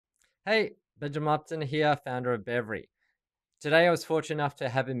Hey, Benjamin Lupton here, founder of Bevry. Today I was fortunate enough to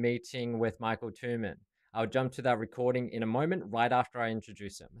have a meeting with Michael Toomim. I'll jump to that recording in a moment right after I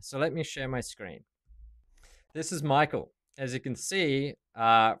introduce him. So let me share my screen. This is Michael. As you can see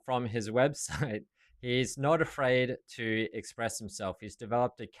from his website, he's not afraid to express himself. He's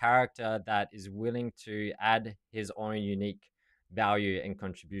developed a character that is willing to add his own unique value and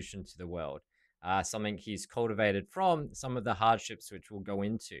contribution to the world. Something he's cultivated from some of the hardships which we'll go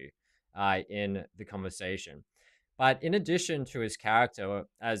into in the conversation. But in addition to his character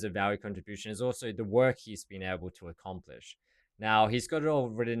as a value contribution is also the work he's been able to accomplish. Now, he's got it all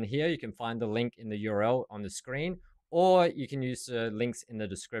written here. You can find the link in the URL on the screen, or you can use the links in the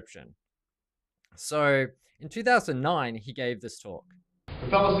description. So in 2009, he gave this talk.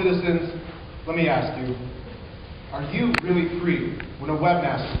 Fellow citizens, let me ask you, are you really free when a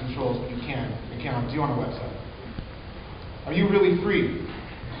webmaster controls what you can and cannot do on a website? Are you really free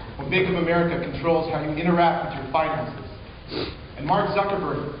when Bank of America controls how you interact with your finances and Mark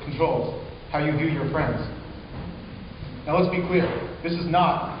Zuckerberg controls how you view your friends? Now let's be clear, this is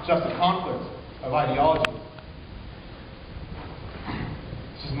not just a conflict of ideology.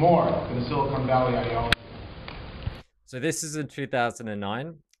 This is more than a Silicon Valley ideology. So this is in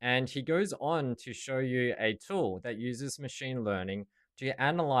 2009, and he goes on to show you a tool that uses machine learning to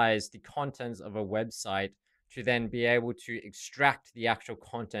analyze the contents of a website to then be able to extract the actual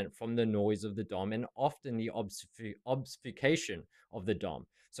content from the noise of the DOM and often the obfuscation of the DOM.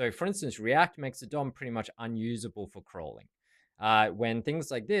 So for instance, React makes the DOM pretty much unusable for crawling. When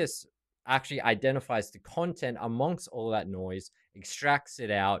things like this actually identifies the content amongst all that noise, extracts it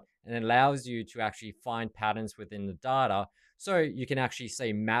out, and allows you to actually find patterns within the data. So you can actually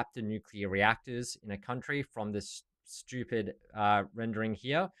say map the nuclear reactors in a country from this stupid rendering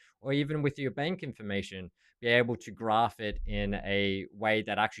here, or even with your bank information, be able to graph it in a way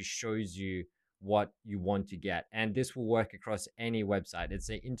that actually shows you what you want to get. And this will work across any website. It's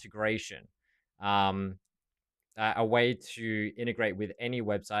an integration, a way to integrate with any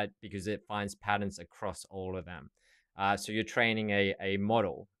website because it finds patterns across all of them. So you're training a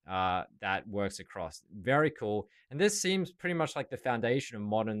model that works across. Very cool. And this seems pretty much like the foundation of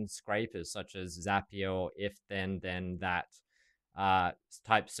modern scrapers such as Zapier or if then that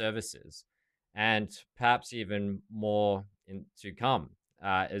type services, and perhaps even more to come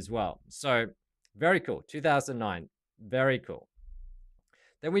as well. So very cool. 2009. Very cool.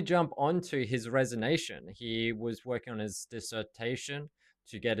 Then we jump on to his resignation. He was working on his dissertation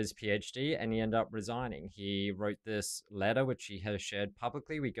to get his PhD and he ended up resigning. He wrote this letter, which he has shared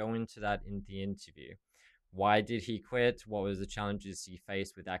publicly. We go into that in the interview. Why did he quit? What was the challenges he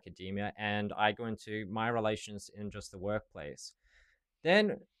faced with academia? And I go into my relations in just the workplace.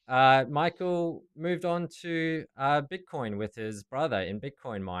 Then Michael moved on to Bitcoin with his brother in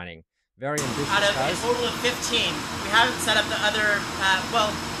Bitcoin mining. Very ambitious Out of guys. a total of 15, we haven't set up the other,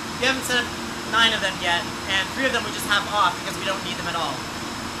 we haven't set up 9 of them yet, and 3 of them we just have off because we don't need them at all.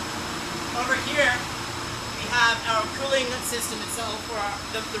 Over here, we have our cooling system itself for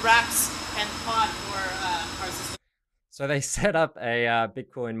the racks and pod for our system. So they set up a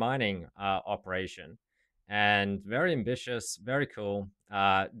Bitcoin mining operation, and very ambitious, very cool,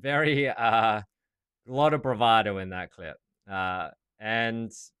 very a lot of bravado in that clip.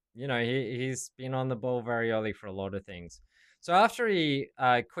 And you know he's been on the ball very early for a lot of things. So after he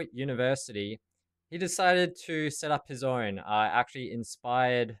quit university, he decided to set up his own, actually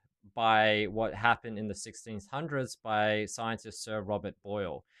inspired by what happened in the 1600s by scientist Sir Robert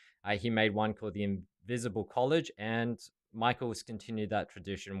Boyle. He made one called the Invisible College, and Michael's continued that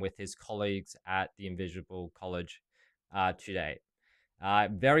tradition with his colleagues at the Invisible College today.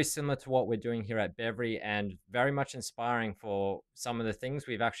 Very similar to what we're doing here at Bevry and very much inspiring for some of the things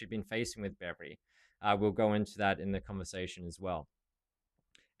we've actually been facing with Bevry. We'll go into that in the conversation as well.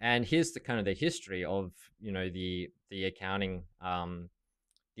 And here's the kind of the history of, you know, the accounting,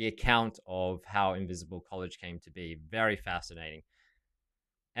 the account of how Invisible College came to be. Very fascinating.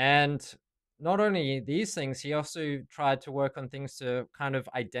 And not only these things, he also tried to work on things to kind of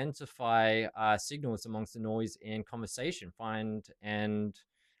identify signals amongst the noise in conversation, find and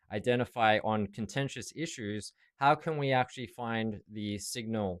identify on contentious issues. How can we actually find the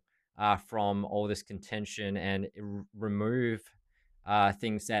signal from all this contention and remove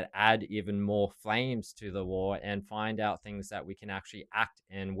things that add even more flames to the war and find out things that we can actually act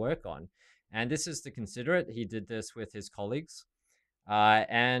and work on? And this is the Consider.it. He did this with his colleagues.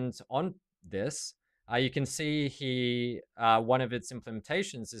 And on this, you can see one of its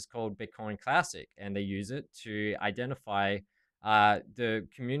implementations is called Bitcoin Classic, and they use it to identify the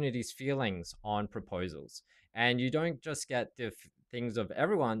community's feelings on proposals. And you don't just get things of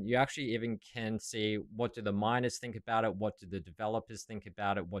everyone, you actually even can see what do the miners think about it, what do the developers think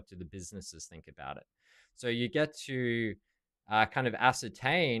about it, what do the businesses think about it. So you get to kind of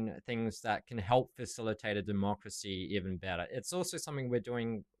ascertain things that can help facilitate a democracy even better. It's also something we're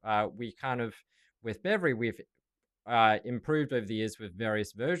doing. We kind of with Bevry, we've improved over the years with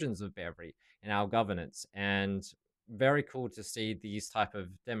various versions of Bevry in our governance, and very cool to see these type of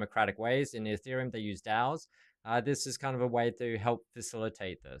democratic ways. In Ethereum, they use DAOs. This is kind of a way to help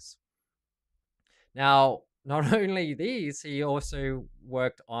facilitate this. Now, not only these, he also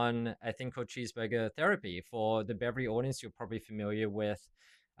worked on a thing called Cheeseburger Therapy. For the Bevry audience, you're probably familiar with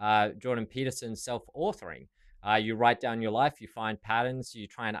Jordan Peterson's self-authoring. You write down your life, you find patterns, you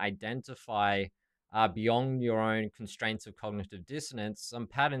try and identify beyond your own constraints of cognitive dissonance, some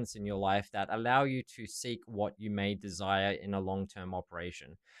patterns in your life that allow you to seek what you may desire in a long-term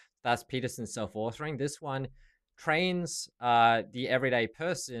operation. That's Peterson's self-authoring. This one trains the everyday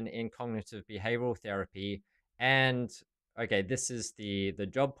person in cognitive behavioral therapy. And okay, this is the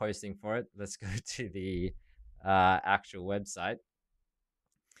job posting for it. Let's go to the actual website.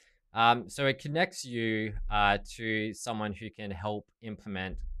 So it connects you to someone who can help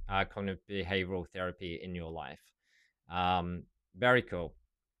implement cognitive behavioral therapy in your life. Very cool.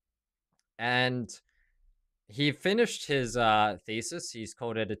 And he finished his thesis. He's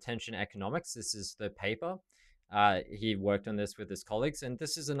called it Attention Economics. This is the paper. He worked on this with his colleagues, and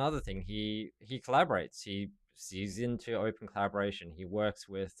this is another thing. He collaborates. He's into open collaboration. He works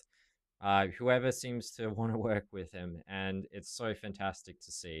with whoever seems to want to work with him, and it's so fantastic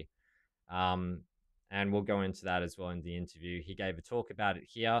to see. And we'll go into that as well in the interview. He gave a talk about it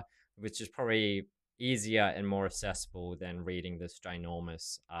here, which is probably easier and more accessible than reading this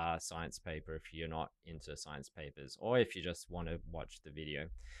ginormous science paper if you're not into science papers, or if you just want to watch the video.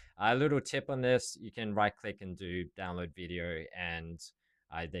 A little tip on this, you can right click and do download video, and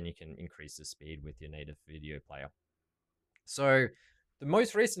then you can increase the speed with your native video player. So the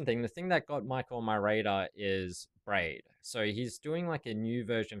most recent thing, the thing that got Michael on my radar, is Braid. So he's doing like a new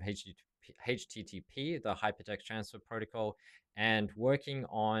version of HTTP, the Hypertext Transfer Protocol, and working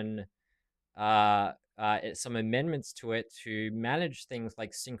on some amendments to it to manage things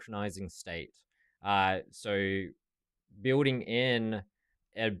like synchronizing state. So building in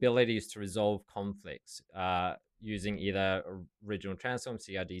abilities to resolve conflicts using either original transform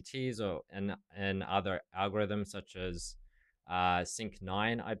CRDTs or and other algorithms such as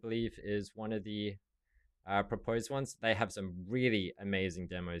Sync9, I believe, is one of the proposed ones. They have some really amazing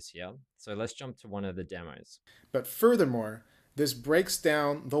demos here. So let's jump to one of the demos. But furthermore, this breaks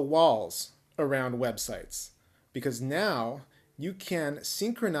down the walls around websites, because now you can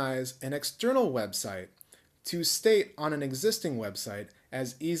synchronize an external website to state on an existing website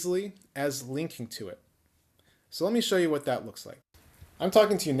as easily as linking to it. So let me show you what that looks like. I'm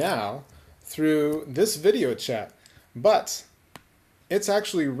talking to you now through this video chat, but it's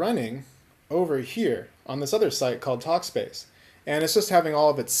actually running over here on this other site called Talkspace, and it's just having all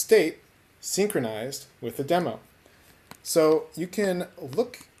of its state synchronized with the demo. So you can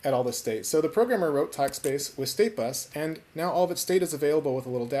look at all the state. So the programmer wrote Talkspace with StateBus, and now all of its state is available with a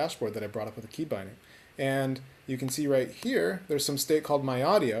little dashboard that I brought up with a key binding. And you can see right here, there's some state called My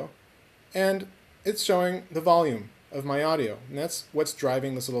Audio, and it's showing the volume of my audio, and that's what's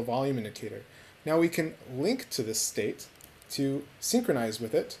driving this little volume indicator. Now we can link to this state to synchronize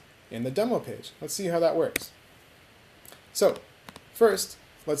with it in the demo page. Let's see how that works. So first,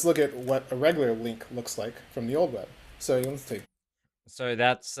 let's look at what a regular link looks like from the old web. So let's take. So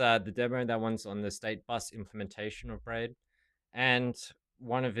that's the demo. That one's on the state bus implementation of Braid. And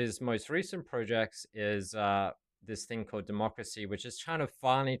one of his most recent projects is this thing called Democracy, which is kind of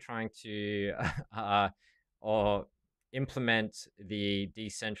finally trying to or implement the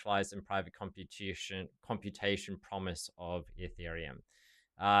decentralized and private computation promise of Ethereum.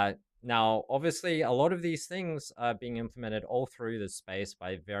 Now, obviously, a lot of these things are being implemented all through the space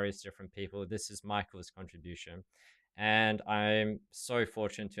by various different people. This is Michael's contribution, and I'm so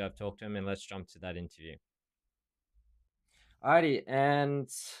fortunate to have talked to him, and let's jump to that interview. Alrighty, and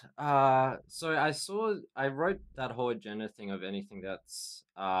so I wrote that whole agenda thing of anything that's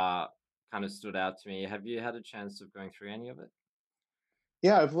kind of stood out to me. Have you had a chance of going through any of it?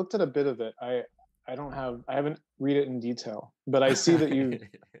 Yeah, I've looked at a bit of it. I haven't read it in detail, but I see that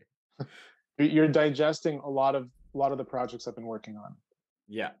you're digesting a lot of the projects I've been working on.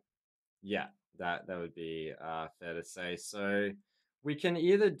 Yeah, that would be fair to say. So we can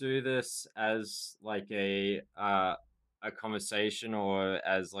either do this as like a conversation, or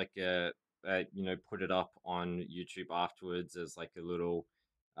as like a put it up on YouTube afterwards as like a little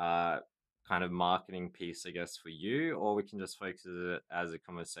kind of marketing piece, I guess, for you, or we can just focus it as a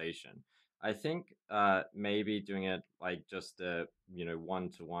conversation. I think maybe doing it like just a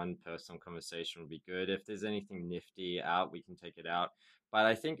one-to-one personal conversation would be good. If there's anything nifty out, we can take it out. But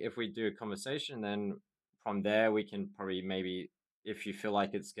I think if we do a conversation, then from there we can probably maybe, if you feel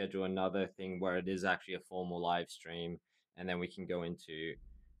like it, schedule another thing where it is actually a formal live stream, and then we can go into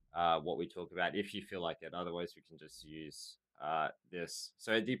what we talk about if you feel like it. Otherwise, we can just use this.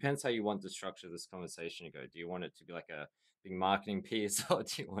 So it depends how you want to structure this conversation to go. Do you want it to be like a big marketing piece, or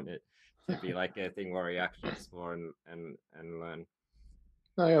do you want it to be like a thing where we actually explore and learn?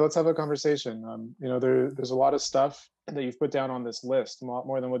 No, yeah, let's have a conversation. There's a lot of stuff that you've put down on this list,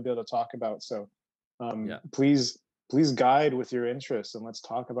 more than we'd be able to talk about. So, Yeah. please guide with your interests, and let's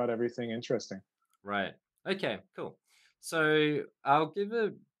talk about everything interesting. Right. Okay, cool. So I'll give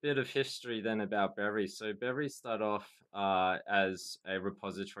a bit of history then about Bevry. So Bevry started off as a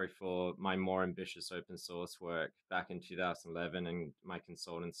repository for my more ambitious open source work back in 2011 and my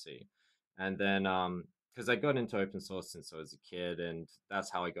consultancy. And then because I got into open source since I was a kid, and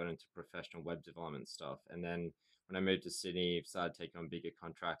that's how I got into professional web development stuff. And then when I moved to Sydney, started taking on bigger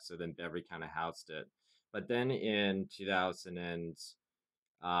contracts. So then Bevry kind of housed it. But then in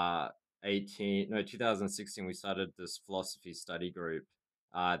 2016, we started this philosophy study group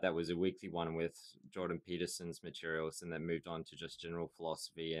that was a weekly one with Jordan Peterson's materials, and then moved on to just general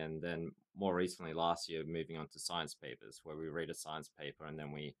philosophy. And then more recently, last year, moving on to science papers, where we read a science paper and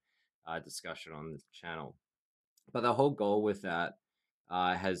then we discuss it on the channel. But the whole goal with that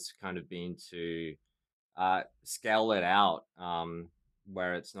has kind of been to scale it out,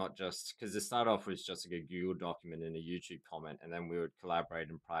 where it's not just because it started off with just like a Google document and a YouTube comment, and then we would collaborate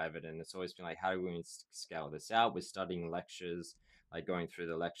in private. And it's always been like, how do we scale this out? We're studying lectures, like going through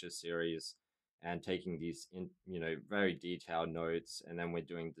the lecture series and taking these very detailed notes, and then we're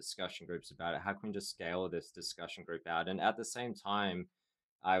doing discussion groups about it. How can we just scale this discussion group out? And at the same time,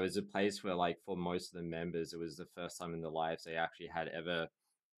 I was a place where, like, for most of the members, it was the first time in their lives they actually had ever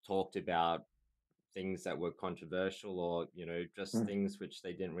talked about things that were controversial, or just Mm, things which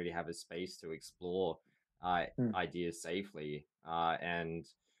they didn't really have a space to explore mm. ideas safely. And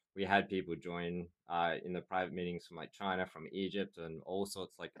we had people join in the private meetings from like China, from Egypt, and all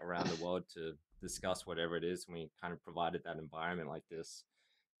sorts, like around the world, to discuss whatever it is. And we kind of provided that environment like this.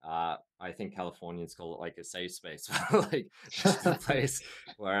 I think Californians call it like a safe space, like just a place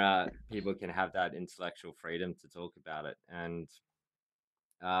where people can have that intellectual freedom to talk about it.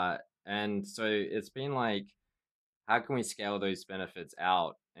 Uh, and so it's been like, how can we scale those benefits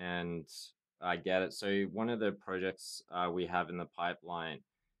out? And I get it. So one of the projects we have in the pipeline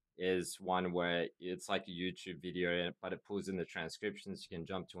is one where it's like a YouTube video, but it pulls in the transcriptions. You can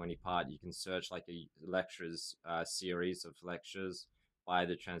jump to any part. You can search like a lectures series of lectures by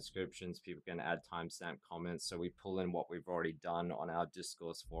the transcriptions. People can add timestamp comments. So we pull in what we've already done on our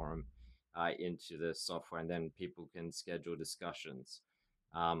discourse forum into the software, and then people can schedule discussions,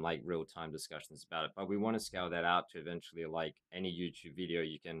 like real-time discussions about it. But we want to scale that out to eventually, like any YouTube video,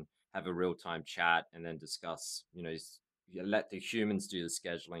 you can have a real-time chat and then discuss, you let the humans do the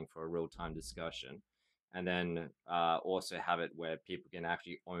scheduling for a real-time discussion. And then also have it where people can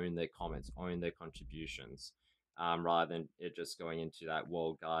actually own their comments, own their contributions, rather than it just going into that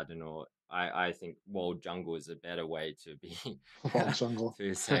walled garden. Or I think walled jungle is a better way to be Wall jungle.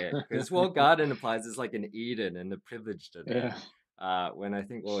 to say it, because walled garden applies as like an Eden, and the privileged are there. Yeah. When I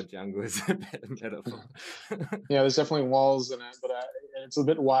think walled jungle is a better metaphor. Yeah, there's definitely walls in it, but it's a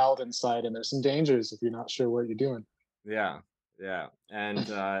bit wild inside, and there's some dangers if you're not sure what you're doing. Yeah, yeah, and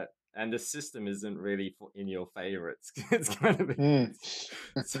the system isn't really in your favor. It's kind of Mm.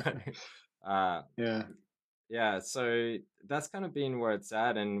 so. Uh, Yeah. yeah, so that's kind of been where it's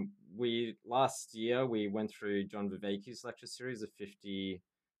at. And we last year we went through John Viveki's lecture series, a 50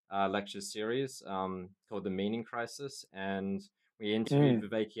 lecture series called The Meaning Crisis, and we interviewed Mm.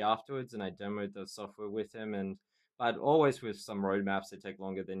 Viveki afterwards, and I demoed the software with him. And but always with some roadmaps that take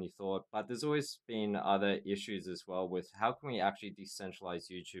longer than you thought. But there's always been other issues as well with how can we actually decentralize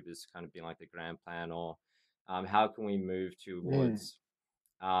YouTube as kind of being like the grand plan, or how can we move Mm. towards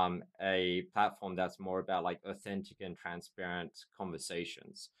a platform that's more about like authentic and transparent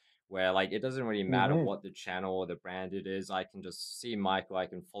conversations, where like it doesn't really matter Mm-hmm. what the channel or the brand it is. I can just see Michael, I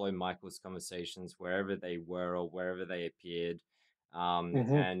can follow Michael's conversations wherever they were or wherever they appeared.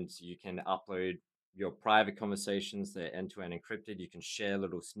 Mm-hmm. And you can upload your private conversations, they're end-to-end encrypted. You can share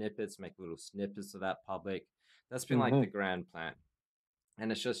little snippets, make little snippets of that public. That's been like Mm-hmm. the grand plan. And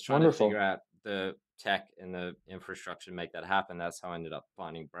it's just trying to figure Wonderful. out the tech and the infrastructure to make that happen. That's how I ended up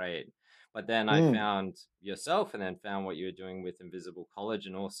finding Braid. But then I Mm. found yourself, and then found what you were doing with Invisible College.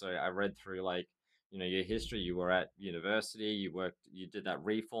 And also I read through, like, your history. You were at university, you did that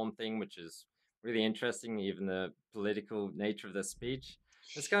reform thing, which is really interesting, even the political nature of the speech.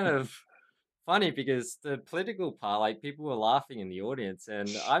 It's kind of funny because the political part, like, people were laughing in the audience, and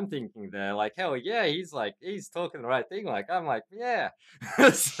I'm thinking they're like, hell yeah, he's talking the right thing. Like, I'm like, yeah.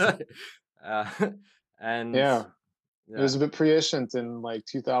 So, uh, and Yeah, it yeah, was a bit prescient in like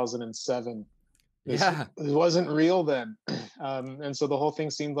 2007. This yeah, it wasn't real then, and so the whole thing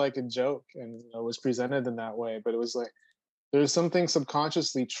seemed like a joke, and was presented in that way. But it was like there's something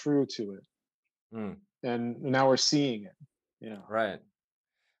subconsciously true to it, mm, and now we're seeing it. Yeah. right,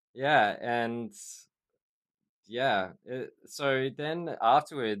 yeah, and yeah. So then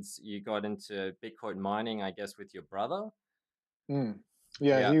afterwards, you got into Bitcoin mining, I guess, with your brother. Mm.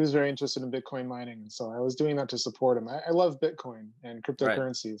 Yeah, Yeah, he was very interested in Bitcoin mining, and so I was doing that to support him. I love Bitcoin and right,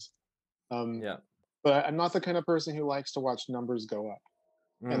 cryptocurrencies, um, yeah, but I'm not the kind of person who likes to watch numbers go up,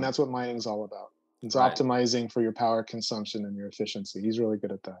 and mm, that's what mining's all about. It's right, optimizing for your power consumption and your efficiency. He's really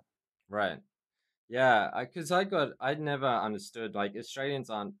good at that. right. Yeah, because I never understood, like, Australians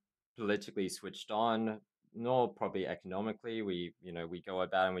aren't politically switched on, nor probably economically. We go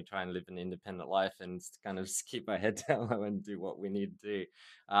about and we try and live an independent life and kind of just keep our head down low and do what we need to do.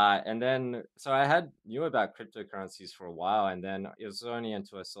 And then, so knew about cryptocurrencies for a while, and then it was only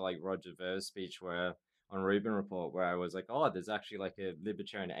until I saw like Roger Ver's speech where on Rubin Report, where I was like, oh, there's actually like a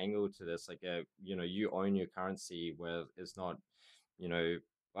libertarian angle to this, like you own your currency, where it's not, you know,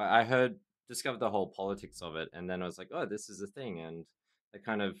 I heard discovered the whole politics of it, and then I was like, oh, this is a thing, and it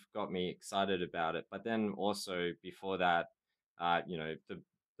kind of got me excited about it. But then also before that, the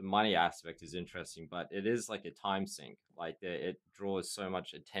money aspect is interesting, but it is like a time sink. Like, it draws so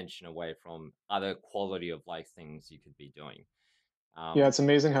much attention away from other quality of life things you could be doing. Yeah, Um, it's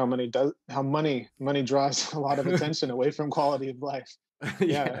amazing how money draws a lot of attention away from quality of life.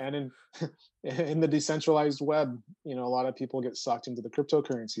 Yeah, yeah, and in in the decentralized web, a lot of people get sucked into the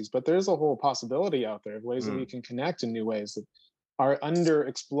cryptocurrencies, but there's a whole possibility out there of ways that we mm, can connect in new ways that are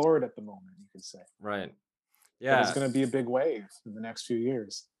underexplored at the moment, you could say. right, But it's yeah. going to be a big wave in the next few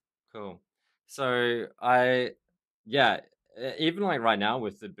years. Cool. So yeah, even like right now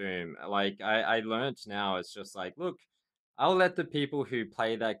with the boom, like I learned now, it's just like, look, I'll let the people who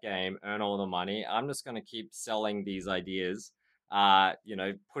play that game earn all the money. I'm just going to keep selling these ideas,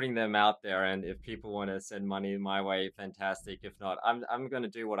 putting them out there. And if people want to send money my way, fantastic. If not, I'm going to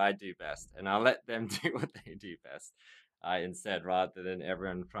do what I do best, and I'll let them do what they do best, instead, rather than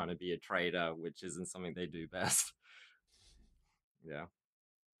everyone trying to be a trader, which isn't something they do best. Yeah.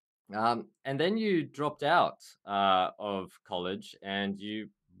 And then you dropped out of college, and you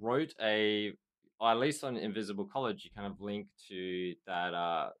wrote or at least on Invisible College, you kind of link to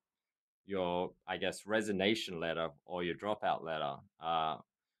that, your, I guess, resignation letter or your dropout letter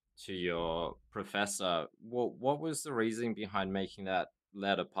to your professor. What was the reason behind making that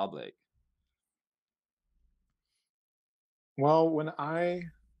letter public? Well, when I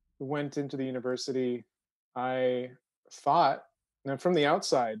went into the university, I thought, and from the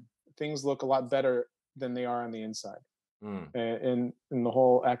outside, things look a lot better than they are on the inside Mm, in the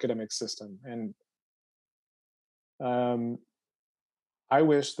whole academic system. And um, I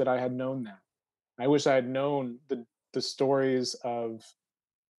wish that I had known that. I wish I had known the stories of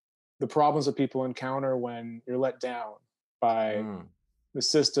the problems that people encounter when you're let down by mm, the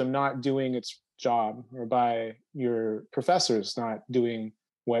system not doing its job, or by your professors not doing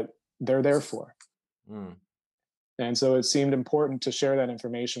what they're there for. mm, And so it seemed important to share that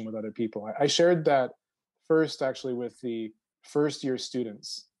information with other people. I shared that first actually with the first year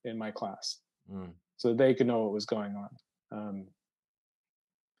students in my class mm, so they could know what was going on.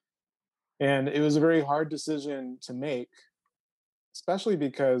 And it was a very hard decision to make, especially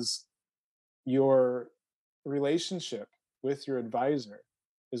because your relationship with your advisor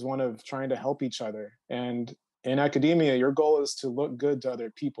is one of trying to help each other. And in academia, your goal is to look good to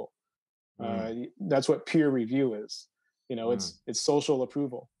other people. mm, That's what peer review is. mm, It's social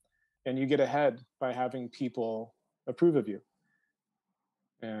approval, and you get ahead by having people approve of you.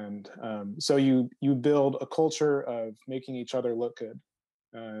 And so you build a culture of making each other look good.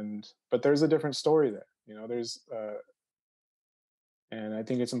 And but there's a different story there. There's and I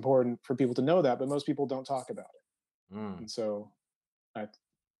think it's important for people to know that, but most people don't talk about it. mm, And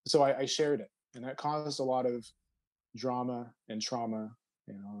I, I shared it, and that caused a lot of drama and trauma,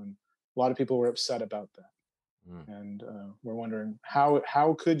 and a lot of people were upset about that, mm, and we're wondering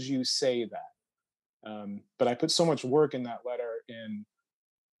how could you say that? But I put so much work in that letter in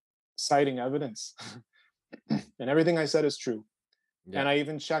citing evidence. And everything I said is true. Yeah. And I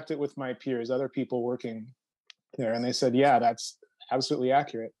even checked it with my peers, other people working there, and they said, yeah, that's absolutely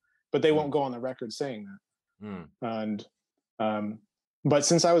accurate. But they won't Mm, go on the record saying mm, that. And um, but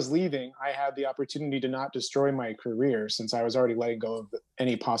since I was leaving, I had the opportunity to not destroy my career since I was already letting go of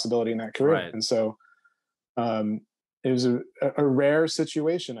any possibility in that career. right. And so um, it was a rare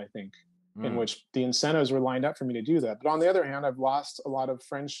situation, I think, in Mm, which the incentives were lined up for me to do that. But on the other hand, I've lost a lot of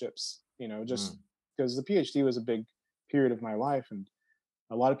friendships, just mm, because the PhD was a big period of my life. And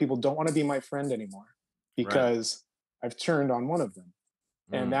a lot of people don't want to be my friend anymore right. because I've turned on one of them.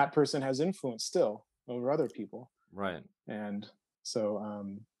 And Mm, that person has influence still over other people. right. And so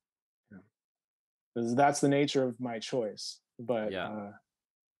that's the nature of my choice. But Yeah.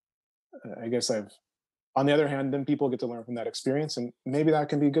 I guess on the other hand, then people get to learn from that experience, and maybe that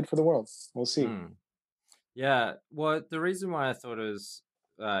can be good for the world. We'll see. Mm. Yeah, well, the reason why I thought it was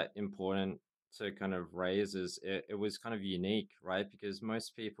important to kind of raise is it was kind of unique, right? Because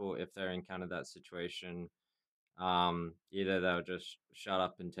most people, if they encounter that situation, either they'll just shut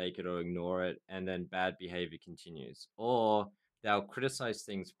up and take it or ignore it, and then bad behavior continues, or they'll criticize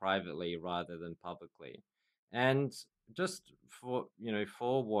things privately rather than publicly. And just for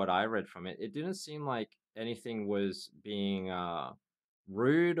what I read from it, it didn't seem like anything was being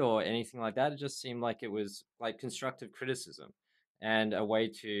rude or anything like that. It just seemed like it was like constructive criticism and a way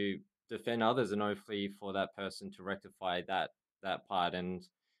to defend others and hopefully for that person to rectify that part. And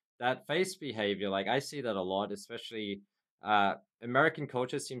that face behavior, like I see that a lot, especially American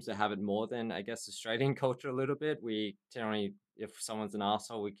culture seems to have it more than I guess Australian culture a little bit. We generally, if someone's an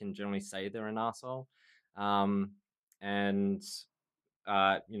asshole, we can generally say they're an asshole. Um, and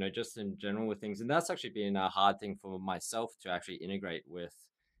just in general with things. And that's actually been a hard thing for myself to actually integrate with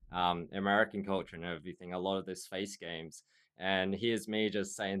American culture and everything. A lot of this face games. And here's me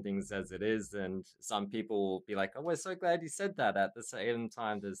just saying things as it is. And some people will be like, oh, we're so glad you said that. At the same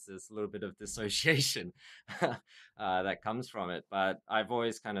time, there's this little bit of dissociation that comes from it. But I've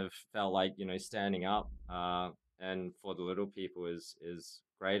always kind of felt like, standing up and for the little people is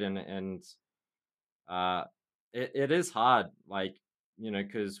great. And uh it is hard, like,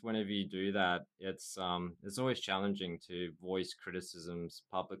 because whenever you do that, it's always challenging to voice criticisms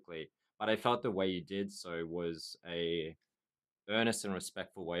publicly, but I felt the way you did so was a earnest and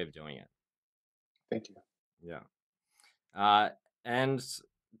respectful way of doing it. Thank you. Yeah. uh and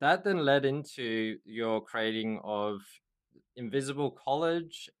that then led into your creating of Invisible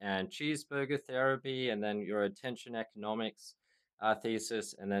College and Cheeseburger Therapy, and then your attention economics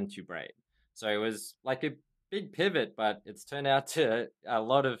thesis, and then to Braid. So it was like a big pivot, but it's turned out to a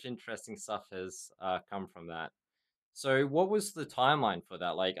lot of interesting stuff has come from that. So what was the timeline for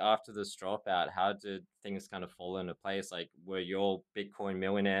that? Like after this dropout, how did things kind of fall into place? Like were you all Bitcoin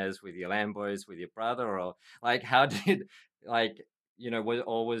millionaires with your Lambos with your brother, or like how did like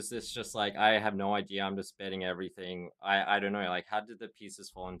or was this just like I have no idea, I'm just betting everything? I don't know. Like how did the pieces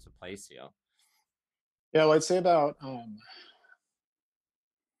fall into place here? Yeah, well, I'd say about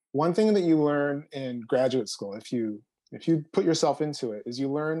one thing that you learn in graduate school, if you put yourself into it, is you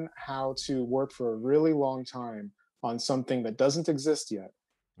learn how to work for a really long time on something that doesn't exist yet.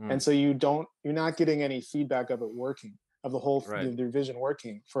 And Mm, so you're not getting any feedback of it working, of right. the vision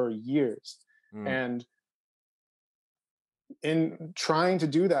working for years. Mm, And in trying to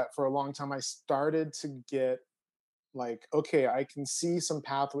do that for a long time, I started to get like, okay, I can see some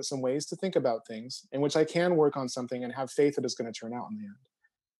pathways, some ways to think about things in which I can work on something and have faith that it's going to turn out in the end.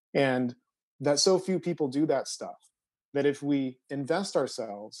 And that so few people do that stuff, that if we invest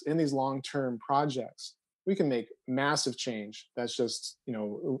ourselves in these long-term projects, we can make massive change that's just,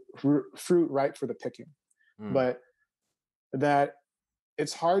 fruit ripe for the picking. mm, But that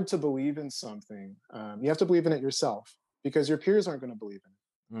it's hard to believe in something. You have to believe in it yourself because your peers aren't going to believe in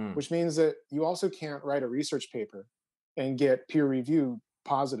it, mm, which means that you also can't write a research paper and get peer reviewed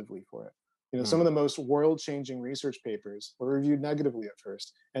positively for it. Some of mm, the most world-changing research papers were reviewed negatively at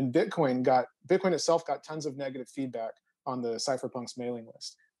first, and Bitcoin itself got tons of negative feedback on the cypherpunks mailing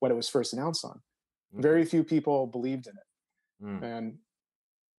list when it was first announced on. okay. Very few people believed in it, Mm, and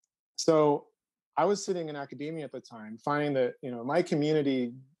so I was sitting in academia at the time, finding that my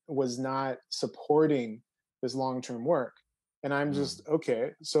community was not supporting this long-term work, and I'm just mm,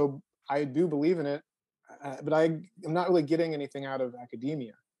 okay. So I do believe in it, but I'm not really getting anything out of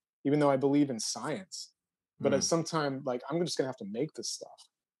academia, even though I believe in science. But at mm, some time, like I'm just gonna have to make this stuff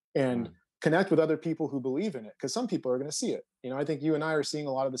and mm, connect with other people who believe in it, because some people are going to see it. I think you and I are seeing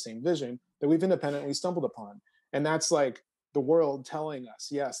a lot of the same vision that we've independently stumbled upon, and that's like the world telling us,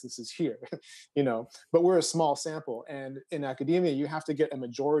 yes, this is here, but we're a small sample. And in academia, you have to get a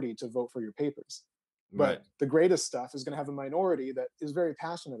majority to vote for your papers. Right. But the greatest stuff is going to have a minority that is very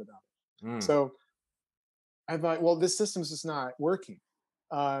passionate about it. Mm. So I thought, well, this system's just not working.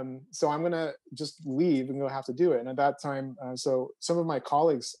 So I'm going to just leave and go have to do it. And at that time, so some of my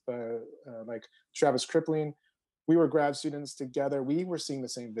colleagues, like Travis Crippling, we were grad students together. We were seeing the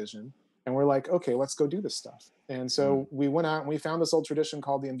same vision. And we're like, okay, let's go do this stuff. And so we went out and we found this old tradition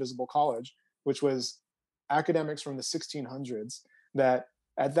called the Invisible College, which was academics from the 1600s that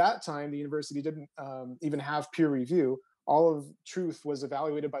at that time, the university didn't even have peer review. All of truth was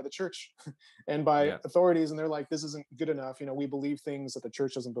evaluated by the church and by Yeah. authorities. And they're like, this isn't good enough. We believe things that the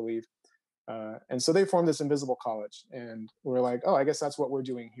church doesn't believe. And so they formed this invisible college. And we're like, oh, I guess that's what we're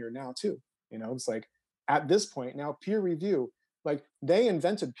doing here now, too. It's like at this point now, peer review, like they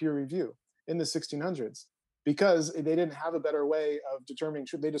invented peer review in the 1600s because they didn't have a better way of determining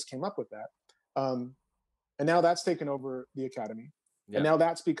truth. They just came up with that. And now that's taken over the academy. And Yeah. now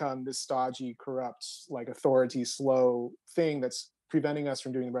that's become this stodgy, corrupt, like authority, slow thing that's preventing us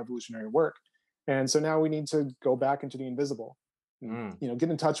from doing the revolutionary work. And so now we need to go back into the invisible and, get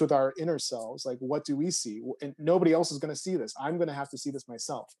in touch with our inner selves. Like, what do we see? And nobody else is going to see this. I'm going to have to see this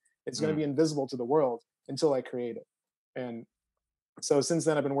myself. It's going to be invisible to the world until I create it. And so since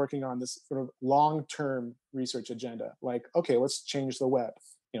then, I've been working on this sort of long-term research agenda. Like, okay, let's change the web.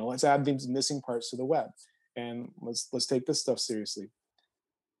 Let's add these missing parts to the web, and let's take this stuff seriously.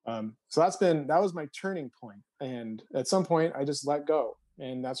 So that was my turning point. And at some point, I just let go,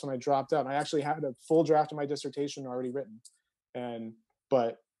 and that's when I dropped out. And I actually had a full draft of my dissertation already written,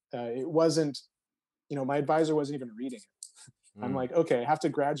 but it wasn't. My advisor wasn't even reading it. I'm like, okay, I have to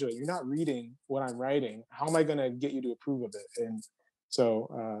graduate. You're not reading what I'm writing. How am I going to get you to approve of it? And so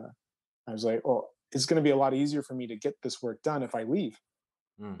I was like, oh, it's going to be a lot easier for me to get this work done if I leave.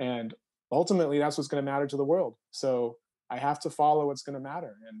 And ultimately, that's what's going to matter to the world. So I have to follow what's going to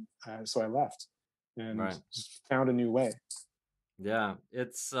matter. And so I left and just found a new way. Yeah,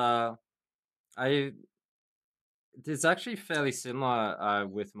 it's actually fairly similar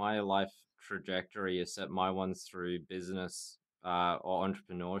with my life trajectory, except my one's through business or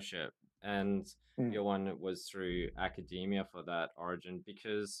entrepreneurship, and your one was through academia for that origin.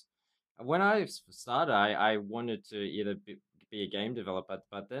 Because when I started, I wanted to either be a game developer,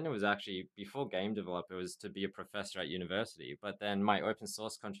 but then it was actually before game developer, it was to be a professor at university. But then my open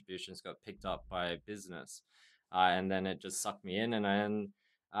source contributions got picked up by business, and then it just sucked me in,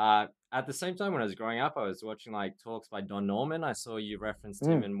 at the same time, when I was growing up, I was watching like talks by Don Norman. I saw you referenced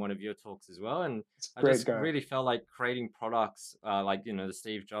him in one of your talks as well, and I Great just guy. really felt like creating products, like the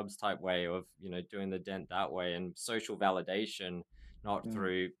Steve Jobs type way of doing the dent that way, and social validation, not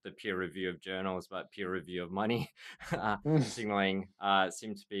through the peer review of journals, but peer review of money, signaling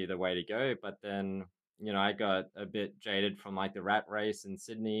seemed to be the way to go. But then I got a bit jaded from like the rat race in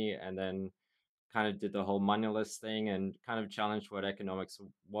Sydney, and then kind of did the whole moneyless thing and kind of challenged what economics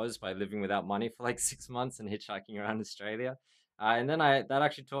was by living without money for like 6 months and hitchhiking around Australia. And then that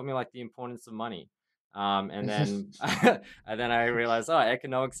actually taught me like the importance of money. And then and then I realized, oh,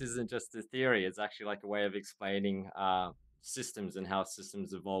 economics isn't just a theory; it's actually like a way of explaining systems and how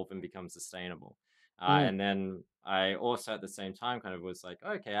systems evolve and become sustainable. And then I also at the same time kind of was like,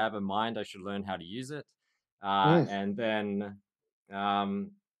 okay, I have a mind; I should learn how to use it. And then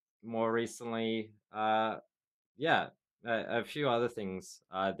um, more recently, yeah, a few other things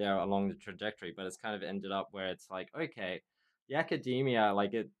there along the trajectory, but it's kind of ended up where it's like, okay, the academia,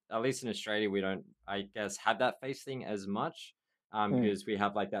 like it, at least in Australia, we don't, I guess, have that face thing as much, because we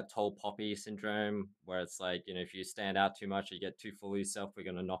have like that tall poppy syndrome where it's like, if you stand out too much, or you get too full of yourself, we're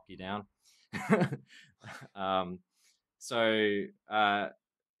going to knock you down. um, so,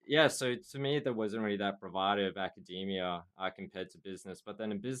 yeah, so to me, there wasn't really that bravado of academia compared to business. But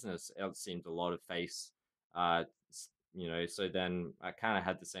then in business, it seemed a lot of face, uh, so then I kind of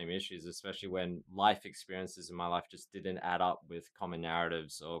had the same issues, especially when life experiences in my life just didn't add up with common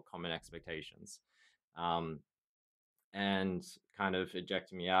narratives or common expectations. Um, and kind of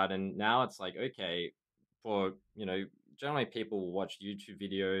ejected me out. And now it's like, okay, for, generally people will watch YouTube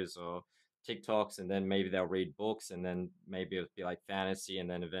videos or TikToks, and then maybe they'll read books, and then maybe it'll be like fantasy, and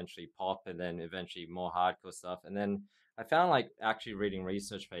then eventually pop, and then eventually more hardcore stuff. And then I found like actually reading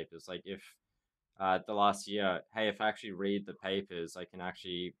research papers, like if the last year, hey, if I actually read the papers, I can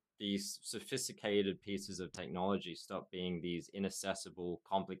actually, these sophisticated pieces of technology stop being these inaccessible,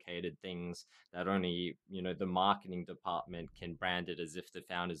 complicated things that only, the marketing department can brand it as if the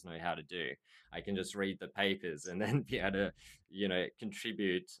founders know how to do. I can just read the papers and then be able to,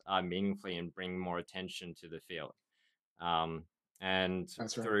 contribute meaningfully and bring more attention to the field. Um, and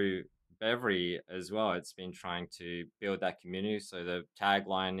That's right. through Bevry as well, it's been trying to build that community. So the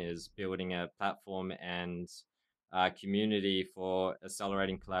tagline is building a platform and community for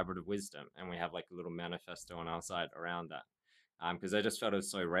accelerating collaborative wisdom. And we have like a little manifesto on our site around that. Because I just felt it was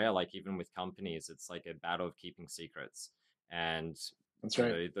so rare. Like even with companies, it's like a battle of keeping secrets. And That's you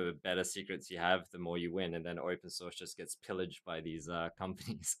right. know, the better secrets you have, the more you win. And then open source just gets pillaged by these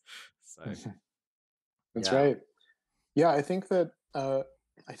companies. So That's yeah. right. Yeah, I think that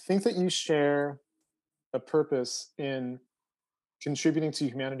you share a purpose in contributing to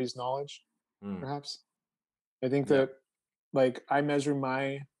humanity's knowledge, Mm, perhaps. I think yeah. that like I measure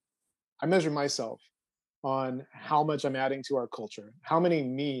myself on how much I'm adding to our culture, how many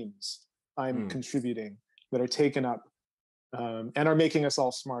memes I'm Mm, contributing that are taken up and are making us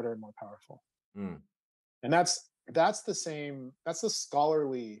all smarter and more powerful. mm, And that's the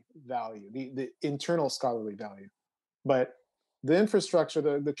scholarly value, the internal scholarly value. But the infrastructure,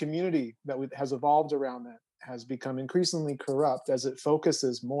 the community that has evolved around that has become increasingly corrupt as it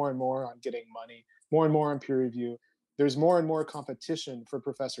focuses more and more on getting money, more and more on peer review. There's more and more competition for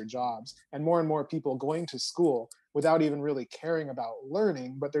professor jobs, and more people going to school without even really caring about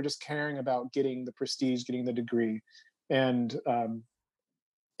learning, but they're just caring about getting the prestige, getting the degree, and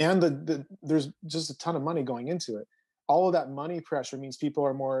there's just a ton of money going into it. All of that money pressure means people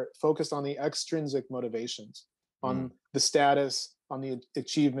are more focused on the extrinsic motivations, mm, on the status, on the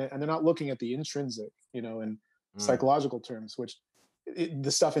achievement, and they're not looking at the intrinsic, in mm, psychological terms, which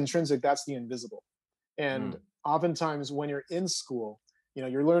the stuff intrinsic, that's the invisible. And mm, oftentimes when you're in school,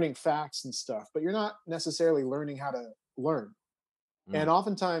 you're learning facts and stuff, but you're not necessarily learning how to learn. And mm,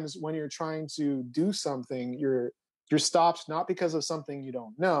 oftentimes when you're trying to do something, you're stopped not because of something you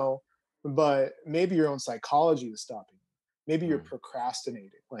don't know, but maybe your own psychology is stopping you. Maybe you're mm,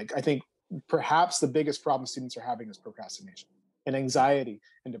 procrastinating. Like I think perhaps the biggest problem students are having is procrastination and yeah. anxiety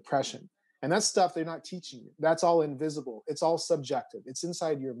and depression. And that's stuff they're not teaching you. That's all invisible. It's all subjective. It's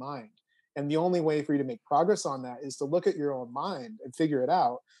inside your mind. And the only way for you to make progress on that is to look at your own mind and figure it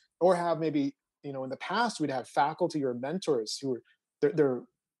out, or have maybe, in the past we'd have faculty or mentors who were they're they're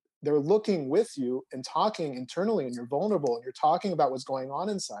they're looking with you and talking internally, and you're vulnerable and you're talking about what's going on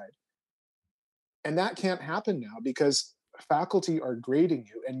inside. And that can't happen now because faculty are grading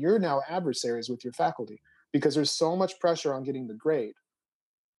you, and you're now adversaries with your faculty because there's so much pressure on getting the grade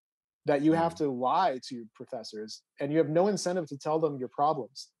that you have Mm, to lie to your professors, and you have no incentive to tell them your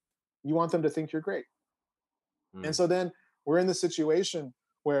problems. You want them to think you're great. And mm, so then we're in the situation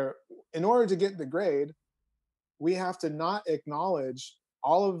where, in order to get the grade, we have to not acknowledge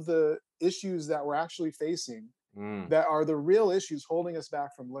all of the issues that we're actually facing, mm, that are the real issues holding us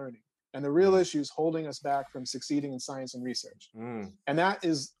back from learning, and the real mm, issues holding us back from succeeding in science and research. mm, And that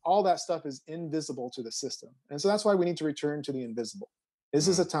is all, that stuff is invisible to the system. And so that's why we need to return to the invisible. This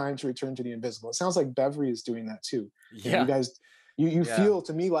is a mm. time to return to the invisible. It sounds like Bevry is doing that too. You Yeah. guys, you Yeah. feel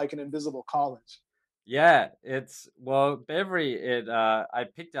to me like an invisible college. Yeah, it's well, Bevry, I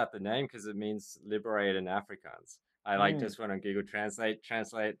picked out the name because it means liberate in Afrikaans. I like Mm, just went on Google Translate.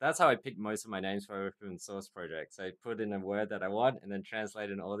 That's how I picked most of my names for open source projects. I put in a word that I want and then translate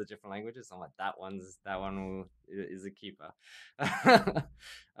in all the different languages. I'm like, is a keeper.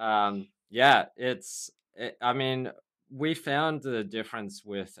 Yeah, I mean, we found the difference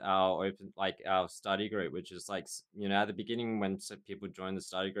with our our study group, which is like, at the beginning when people join the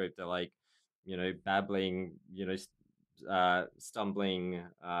study group, they're like, babbling, stumbling,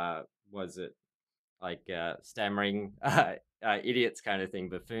 was it stammering idiots kind of thing,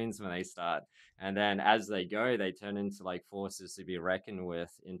 buffoons when they start. And then as they go, they turn into like forces to be reckoned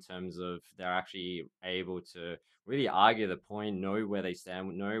with in terms of they're actually able to really argue the point, know where they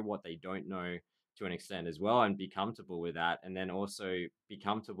stand, know what they don't know to an extent as well, and be comfortable with that. And then also be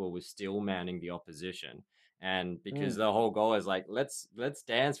comfortable with still manning the opposition. And because mm, the whole goal is like, let's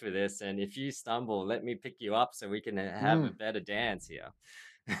dance for this, and if you stumble, let me pick you up so we can have a mm, better dance here.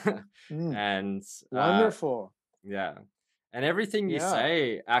 mm. And Wonderful. yeah. And everything you Yeah.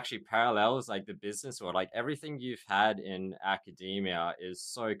 say actually parallels like the business world. Like everything you've had in academia is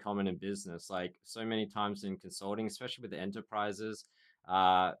so common in business. Like so many times in consulting, especially with the enterprises.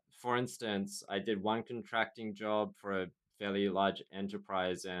 For instance, I did one contracting job for a fairly large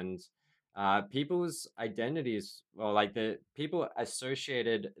enterprise, and people's identities, well, like the people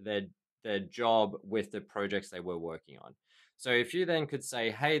associated their job with the projects they were working on. So if you then could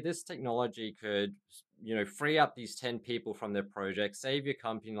say, hey, this technology could, free up these 10 people from their project, save your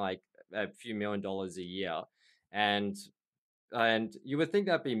company like a few $1 million a year, and and you would think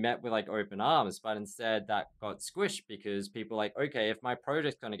that'd be met with like open arms, but instead that got squished because people like, okay, if my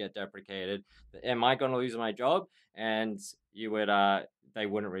project's going to get deprecated, am I going to lose my job? And you would they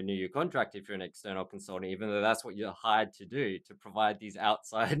wouldn't renew your contract if you're an external consultant, even though that's what you're hired to do, to provide these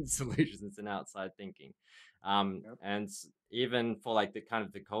outside solutions and outside thinking. Yep. And even for like the kind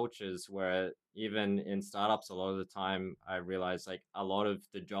of the cultures where even in startups, a lot of the time I realize like a lot of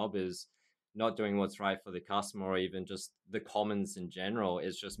the job is not doing what's right for the customer, or even just the commons in general,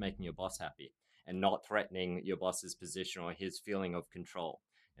 is just making your boss happy and not threatening your boss's position or his feeling of control.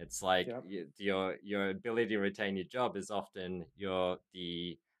 It's like Yep. your ability to retain your job is often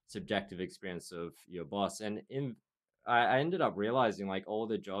the subjective experience of your boss. And I ended up realizing like all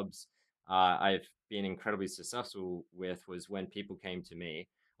the jobs I've been incredibly successful with was when people came to me.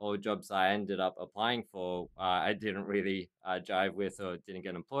 All the jobs I ended up applying for, I didn't really jive with or didn't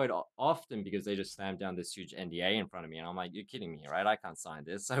get employed, often because they just slammed down this huge NDA in front of me. And I'm like, you're kidding me, right? I can't sign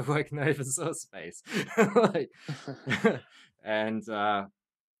this. I work in the open source space. Like, and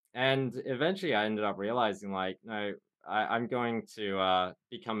eventually I ended up realizing like, no, I'm going to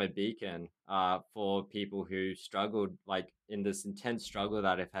become a beacon for people who struggled, like in this intense struggle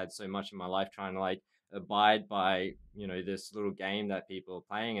that I've had so much in my life, trying to like abide by, this little game that people are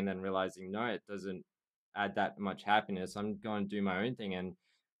playing, and then realizing, no, it doesn't add that much happiness. I'm going to do my own thing and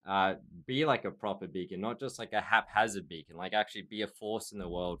be like a proper beacon, not just like a haphazard beacon, like actually be a force in the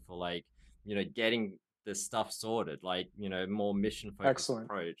world for like, getting this stuff sorted, like, more mission focused Excellent.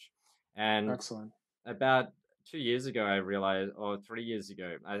 approach. And Excellent. about 2 years ago, I realized, or 3 years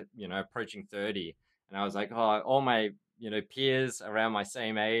ago, approaching 30, and I was like, oh, all my, peers around my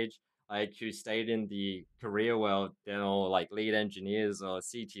same age, like who stayed in the career world, they're all like lead engineers or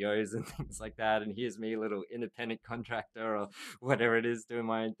CTOs and things like that. And here's me, little independent contractor or whatever it is, doing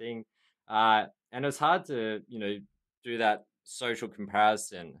my own thing. And it's hard to, do that social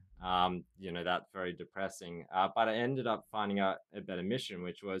comparison. That's very depressing. But I ended up finding out a better mission,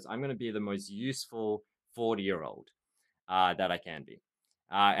 which was I'm going to be the most useful 40-year-old that I can be.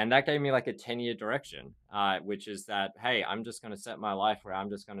 And that gave me like a 10-year direction, which is that, hey, I'm just going to set my life where I'm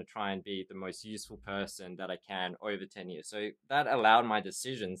just going to try and be the most useful person that I can over 10 years. So that allowed my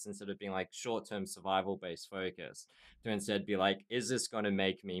decisions, instead of being like short-term survival based focus, to instead be like, is this going to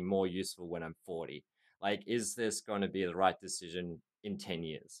make me more useful when I'm 40? Like, is this going to be the right decision in 10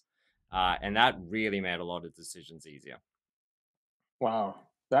 years? And that really made a lot of decisions easier. Wow.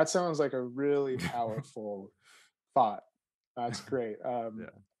 That sounds like a really powerful thought. That's great. Yeah.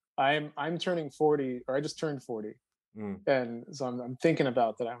 I'm turning 40, or I just turned 40. Mm, And so I'm thinking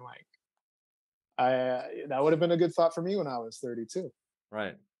about that. I'm like, that would have been a good thought for me when I was 32.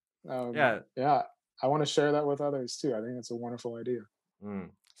 right. Yeah. Yeah, I want to share that with others too. I think it's a wonderful idea. Mm.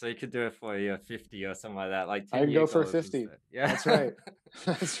 So you could do it for your 50 or something like that, like I 10 can year go for goals 50. instead. Yeah. That's right.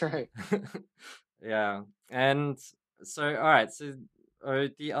 That's right. Yeah. And so, all right. So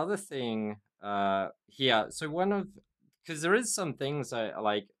the other thing here, so because there is some things I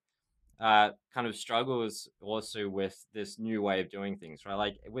like, kind of struggles also with this new way of doing things, right?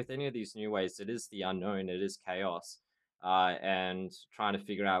 Like with any of these new ways, it is the unknown, it is chaos. And trying to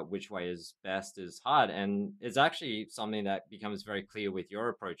figure out which way is best is hard. And it's actually something that becomes very clear with your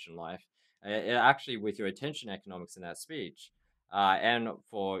approach in life, actually with your attention economics in that speech. And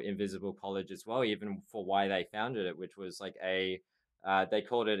for Invisible College as well, even for why they founded it, which was like they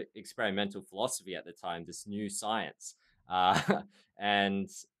called it experimental philosophy at the time, this new science. And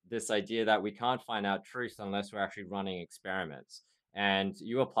this idea that we can't find out truth unless we're actually running experiments. And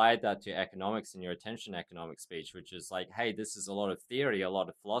you applied that to economics in your attention economics speech, which is like, hey, this is a lot of theory, a lot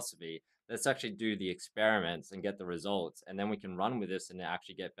of philosophy. Let's actually do the experiments and get the results, and then we can run with this and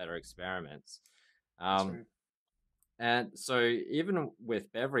actually get better experiments. That's Um, right. and so, even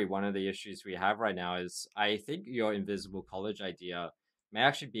with Bevry, one of the issues we have right now is I think your invisible college idea may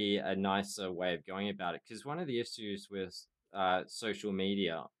actually be a nicer way of going about it. Because one of the issues with social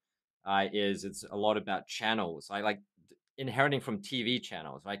media is it's a lot about channels. I like inheriting from TV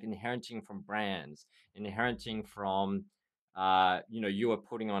channels, like inheriting from brands, inheriting from, you are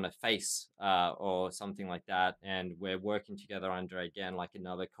putting on a face or something like that, and we're working together under, again, like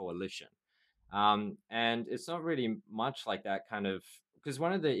another coalition. And it's not really much like that kind of, because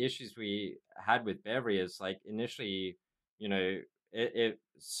one of the issues we had with Beverly is like initially, it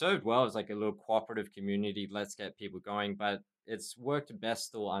served well as like a little cooperative community. Let's get people going, but it's worked best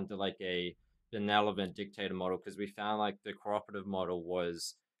still under like a benevolent dictator model, because we found like the cooperative model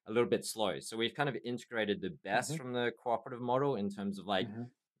was a little bit slow. So we've kind of integrated the best Hmm. from the cooperative model in terms of like Hmm.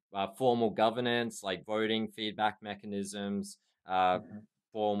 formal governance, like voting, feedback mechanisms, uh, Hmm.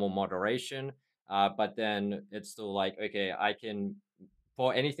 formal moderation. But then it's still like, okay, I can,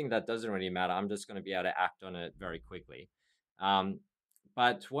 for anything that doesn't really matter, I'm just going to be able to act on it very quickly. Um,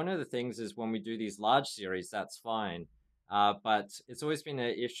 but one of the things is when we do these large series, that's fine. But it's always been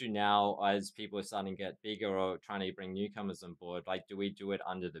an issue now as people are starting to get bigger or trying to bring newcomers on board. Like, do we do it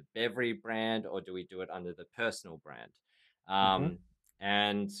under the Bevry brand or do we do it under the personal brand? Mm-hmm. Um,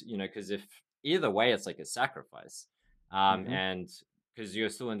 and, because if either way, it's like a sacrifice. Mm-hmm. And because you're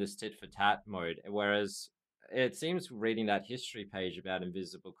still in this tit for tat mode. Whereas it seems reading that history page about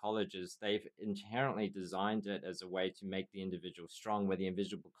invisible colleges, they've inherently designed it as a way to make the individual strong, where the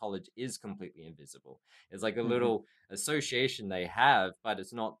invisible college is completely invisible. It's like a Mm-hmm. little association they have, but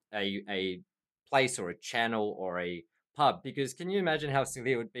it's not a place or a channel or a pub. Because can you imagine how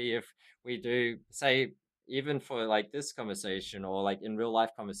silly it would be if we do, say, even for like this conversation or like in real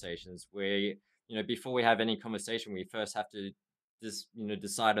life conversations, where before we have any conversation, we first have to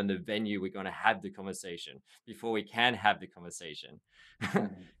decide on the venue we're going to have the conversation before we can have the conversation. Mm-hmm.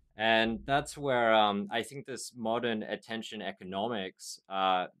 And that's where I think this modern attention economics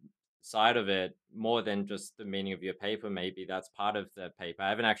side of it, more than just the meaning of your paper, maybe that's part of the paper. I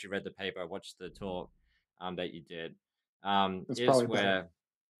haven't actually read the paper, I watched the talk that you did, It's is probably better. where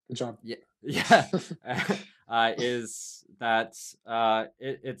Good job. yeah, yeah, is that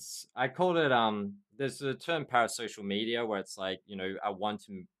it's I called it there's a term parasocial media where it's like a one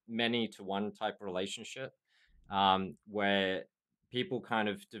to many to one type of relationship, where people kind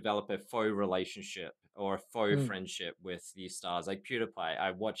of develop a faux relationship or a faux Mm, friendship with these stars. Like PewDiePie,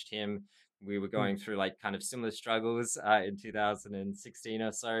 I watched him. We were mm, going through like kind of similar struggles in 2016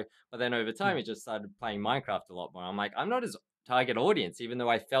 or so, but then over time mm, he just started playing Minecraft a lot more. I'm like, I'm not his target audience, even though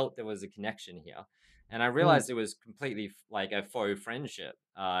I felt there was a connection here. And I mm, realized it was completely like a faux friendship.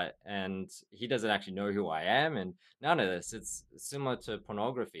 And he doesn't actually know who I am, and none of this. It's similar to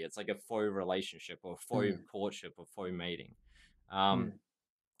pornography. It's like a faux relationship or faux mm, courtship or faux mating. Um, mm,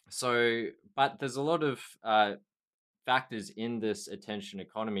 so, but there's a lot of factors in this attention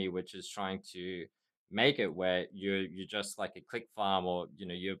economy, which is trying to make it where you're just like a click farm, or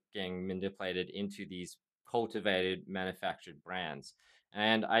you're getting manipulated into these cultivated manufactured brands.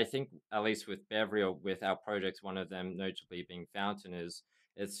 And I think at least with Beverly or with our projects, one of them notably being Fountain, is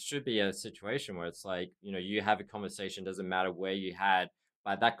it should be a situation where it's like you have a conversation, doesn't matter where you had,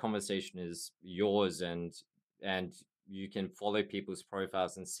 but that conversation is yours, and you can follow people's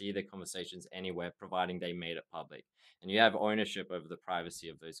profiles and see the conversations anywhere, providing they made it public, and you have ownership over the privacy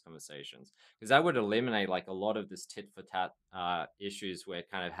of those conversations, because that would eliminate like a lot of this tit for tat issues we're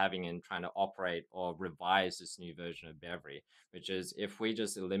kind of having in trying to operate or revise this new version of Bevry, which is if we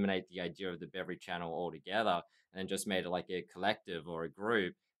just eliminate the idea of the Bevry channel altogether and just made it like a collective or a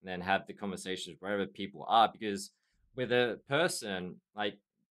group, and then have the conversations wherever people are. Because with a person like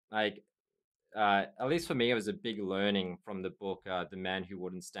at least for me, it was a big learning from the book, The Man Who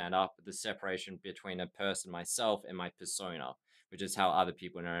Wouldn't Stand Up, the separation between a person, myself, and my persona, which is how other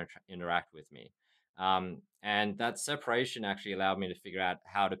people interact with me. And that separation actually allowed me to figure out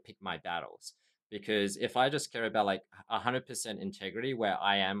how to pick my battles. Because if I just care about like 100% integrity, where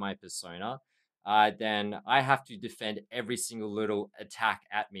I am my persona, then I have to defend every single little attack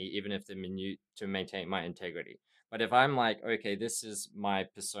at me, even if they're minute, to maintain my integrity. But if I'm like, okay, this is my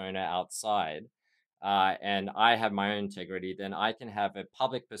persona outside, and I have my own integrity, then I can have a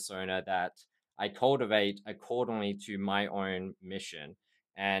public persona that I cultivate accordingly to my own mission,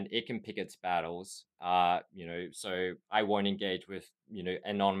 and it can pick its battles. So I won't engage with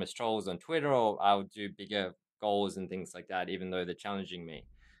anonymous trolls on Twitter, or I'll do bigger goals and things like that, even though they're challenging me.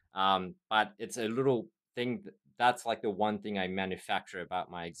 But it's a little thing that's like the one thing I manufacture about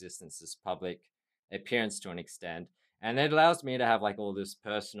my existence is public appearance to an extent. And it allows me to have like all this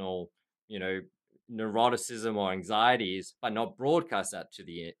personal, you know, neuroticism or anxieties, but not broadcast that to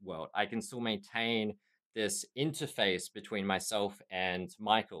the world. I can still maintain this interface between myself and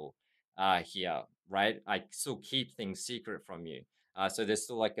Michael here, right? I still keep things secret from you. So there's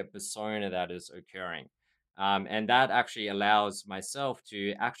still like a persona that is occurring. And that actually allows myself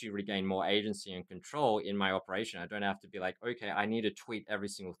to actually regain more agency and control in my operation. I don't have to be like, okay, I need to tweet every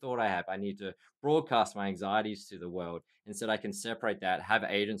single thought I have. I need to broadcast my anxieties to the world. Instead, I can separate that, have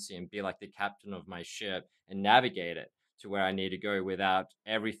agency, and be like the captain of my ship and navigate it to where I need to go without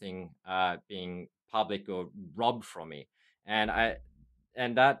everything being public or robbed from me. And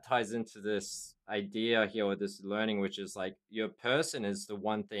that ties into this idea here, or this learning, which is like your person is the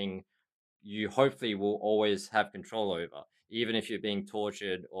one thing you hopefully will always have control over, even if you're being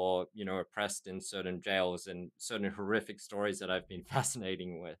tortured or oppressed in certain jails, and certain horrific stories that I've been fascinated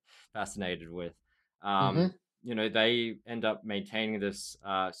with. mm-hmm. you know, they end up maintaining this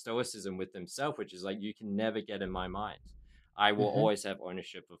stoicism with themselves, which is like, you can never get in my mind. I will Mm-hmm. always have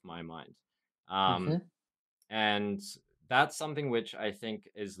ownership of my mind. Um, Mm-hmm. and that's something which I think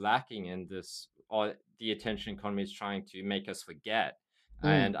is lacking in this, or the attention economy is trying to make us forget. Mm.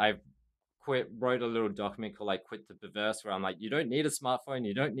 And I've wrote a little document called like Quit the Perverse, where I'm like, you don't need a smartphone,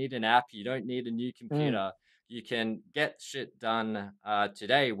 you don't need an app, you don't need a new Mm. computer. You can get shit done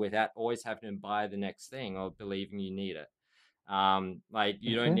today without always having to buy the next thing or believing you need it. Like,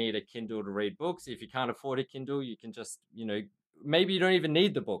 you don't Mm-hmm. need a Kindle to read books. If you can't afford a Kindle, you can just, you know, maybe you don't even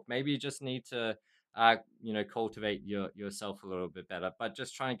need the book. Maybe you just need to, you know, cultivate yourself a little bit better. But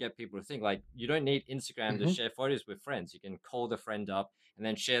just try and get people to think, like, you don't need Instagram to Mm-hmm. share photos with friends. You can call the friend up and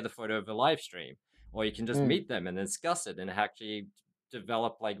then share the photo of a live stream, or you can just Mm. meet them and discuss it and actually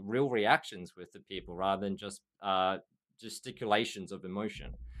develop like real reactions with the people rather than just gesticulations of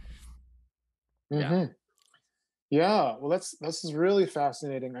emotion. Yeah. Mm-hmm. Yeah, well, this is really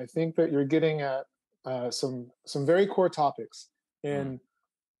fascinating. I think that you're getting at some very core topics Mm. in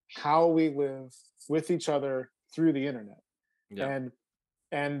how we live with each other through the internet, Yeah.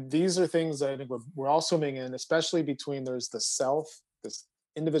 and these are things that I think we're all swimming in, especially between there's the self, this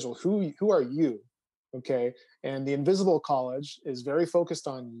individual, who are you, okay, and the invisible college is very focused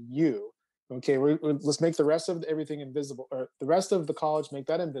on you. Okay, let's make the rest of everything invisible, or the rest of the college make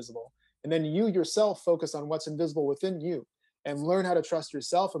that invisible, and then you yourself focus on what's invisible within you, and learn how to trust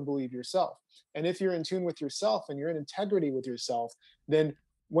yourself and believe yourself. And if you're in tune with yourself and you're in integrity with yourself, then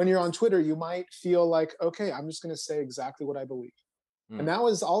when you're on Twitter, you might feel like, okay, I'm just going to say exactly what I believe. And Mm. that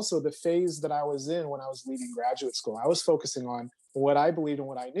was also the phase that I was in when I was leaving graduate school. I was focusing on what I believed and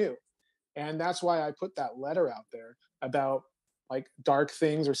what I knew. And that's why I put that letter out there about like dark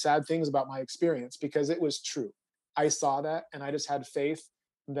things or sad things about my experience, because it was true. I saw that, and I just had faith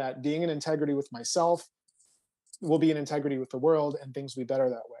that being in integrity with myself will be in integrity with the world, and things will be better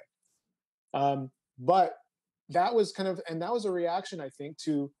that way. But that was kind of, and that was a reaction, I think,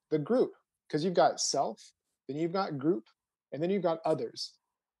 to the group, because you've got self, then you've got group, and then you've got others.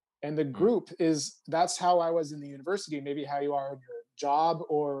 And the Mm. group is, that's how I was in the university, maybe how you are in your job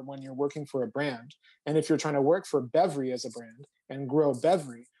or when you're working for a brand. And if you're trying to work for Bevry as a brand and grow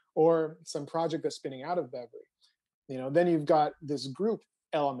Bevry, or some project that's spinning out of Bevry, then you've got this group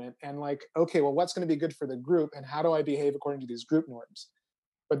element, and like, okay, well, what's going to be good for the group, and how do I behave according to these group norms?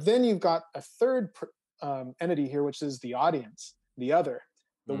 But then you've got a third entity here, which is the audience, the other,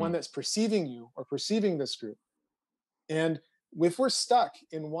 the one Mm. that's perceiving you or perceiving this group. And if we're stuck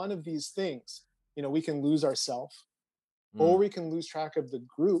in one of these things, we can lose ourselves, or Mm. we can lose track of the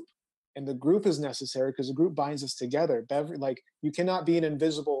group. And the group is necessary because the group binds us together. Like, you cannot be an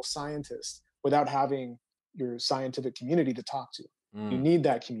invisible scientist without having your scientific community to talk to. You Mm. need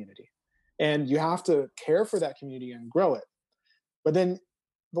that community. And you have to care for that community and grow it. But then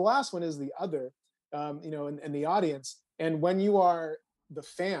the last one is the other, and the audience. And when you are the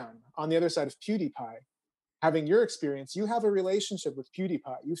fan on the other side of PewDiePie, having your experience, you have a relationship with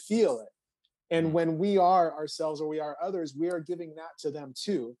PewDiePie. You feel it. And Mm. when we are ourselves or we are others, we are giving that to them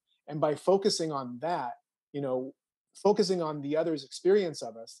too. And by focusing on that, focusing on the other's experience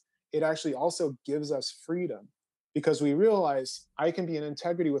of us, it actually also gives us freedom, because we realize I can be in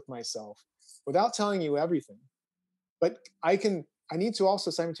integrity with myself without telling you everything. But I need to also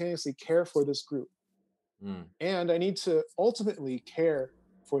simultaneously care for this group. Mm. And I need to ultimately care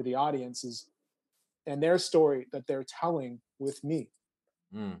for the audiences and their story that they're telling with me.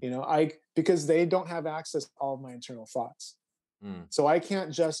 Mm. Because they don't have access to all of my internal thoughts. Mm. So I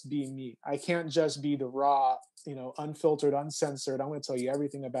can't just be me. I can't just be the raw, unfiltered, uncensored, I'm going to tell you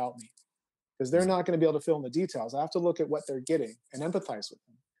everything about me, because they're Mm. not going to be able to fill in the details. I have to look at what they're getting and empathize with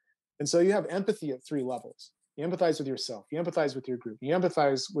them. And so you have empathy at three levels. You empathize with yourself, you empathize with your group, you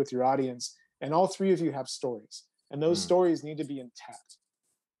empathize with your audience, and all three of you have stories. And those Mm. stories need to be intact.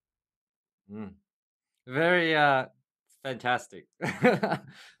 Mm. Very fantastic.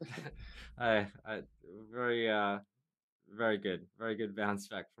 I very very good. Very good bounce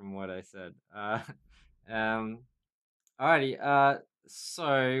back from what I said. Um alrighty,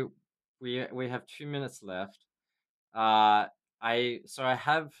 so we have 2 minutes left. Uh, I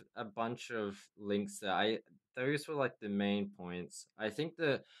have a bunch of links there. Those were like the main points. I think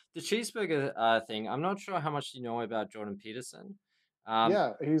the cheeseburger thing. I'm not sure how much you know about Jordan Peterson. Um,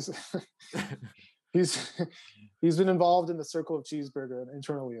 Yeah, he's he's been involved in the circle of cheeseburger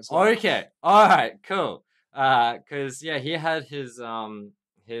internally as well. okay, all right, cool. Because yeah, he had his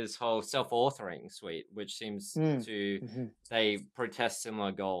whole self-authoring suite, which seems Mm, to mm-hmm, they protest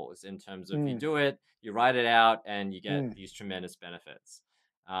similar goals in terms of you mm, do it, you write it out, and you get mm, these tremendous benefits.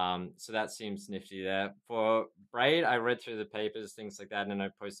 So that seems nifty there. For braid, I read through the papers, things like that, and then I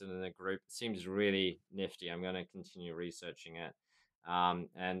posted in the group. It seems really nifty. I'm going to continue researching it.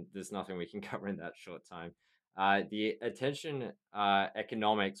 And there's nothing we can cover in that short time. The attention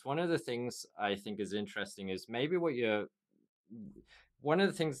economics, one of the things I think is interesting is maybe one of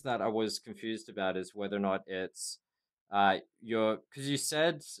the things that I was confused about is whether or not it's because you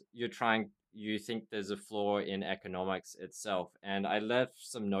said you think there's a flaw in economics itself, and I left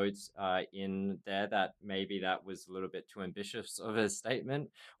some notes in there that maybe that was a little bit too ambitious of a statement,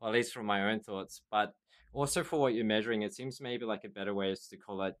 or at least from my own thoughts. But also for what you're measuring, it seems maybe like a better way is to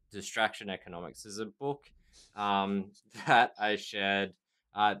call it distraction economics. There's a book that I shared,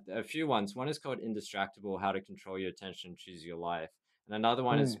 a few ones. One is called Indistractable: How to Control Your Attention, Choose Your Life, and another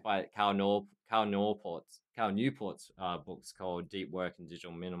one is Mm, by Cal Newport's books called Deep Work and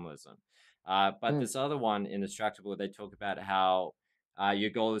Digital Minimalism. But mm, this other one, Indistractable, they talk about how your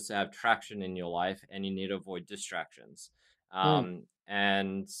goal is to have traction in your life and you need to avoid distractions. mm,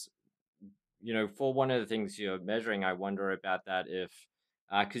 And for one of the things you're measuring, I wonder about that if,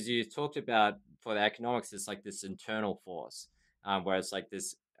 because you talked about for the economics, it's like this internal force, where it's like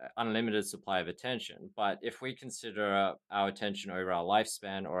this unlimited supply of attention. But if we consider our attention over our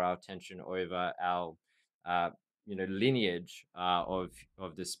lifespan or our attention over our, uh, lineage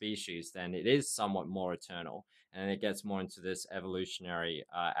of the species, then it is somewhat more eternal, and it gets more into this evolutionary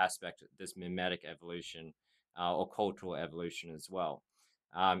aspect, this mimetic evolution or cultural evolution as well.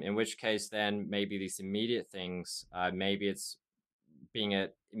 In which case, then maybe these immediate things, maybe it's being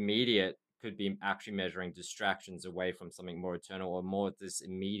immediate could be actually measuring distractions away from something more eternal or more this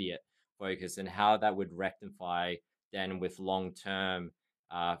immediate focus, and how that would rectify then with long term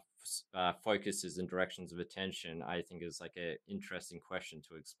focuses and directions of attention. I think is like an interesting question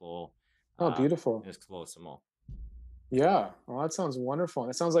to explore, oh, uh, beautiful. and explore some more. Yeah, well, that sounds wonderful. And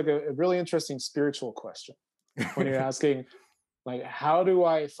it sounds like a really interesting spiritual question when you're asking, like, how do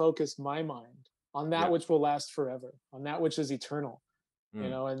I focus my mind on that Yeah. which will last forever, on that which is eternal?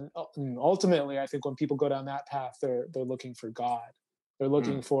 Mm, And ultimately, I think when people go down that path, they're looking for God. They're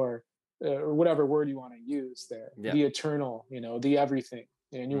looking mm, for whatever word you want to use there, yeah. the eternal, the everything,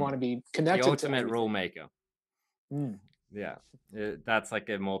 and you want Mm. to be The connected to ultimate rule everything. maker. Mm, Yeah, that's like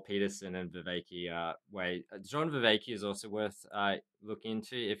a more Peterson and Viveki way. John Viveki is also worth looking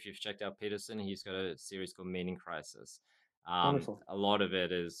into. If you've checked out Peterson, he's got a series called Meaning Crisis. wonderful. A lot of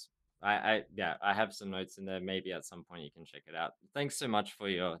it is, yeah, I have some notes in there. Maybe at some point you can check it out. Thanks so much for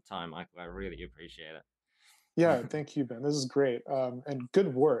your time, Michael. I really appreciate Yeah, thank you, Ben. This is great, and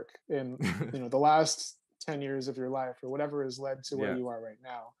good work in it. the last 10 years of your life or whatever has led to where Yeah, you are right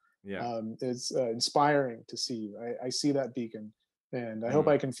now. yeah, It's inspiring to see you. I see that beacon, and I hope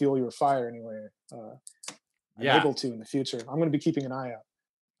mm, I can feel your fire anywhere I'm yeah. able to in the future. I'm going to be keeping an eye out.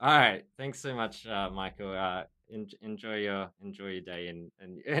 All right. Thanks so much, Michael. Enjoy your day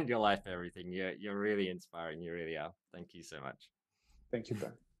and your life, everything. You're really inspiring. You really are. Thank you so much. Thank you,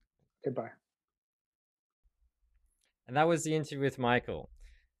 Ben. Goodbye. And that was the interview with Michael.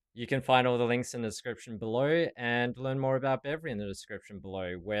 You can find all the links in the description below and learn more about Bevry in the description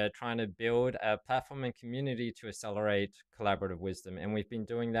below. We're trying to build a platform and community to accelerate collaborative wisdom. And we've been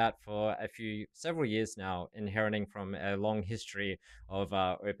doing that for several years now, inheriting from a long history of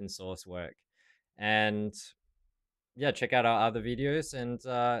open source work. And yeah, check out our other videos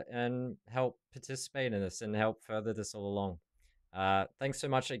and help participate in this and help further this all along. Thanks so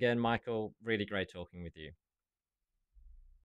much again, Michael. Really great talking with you.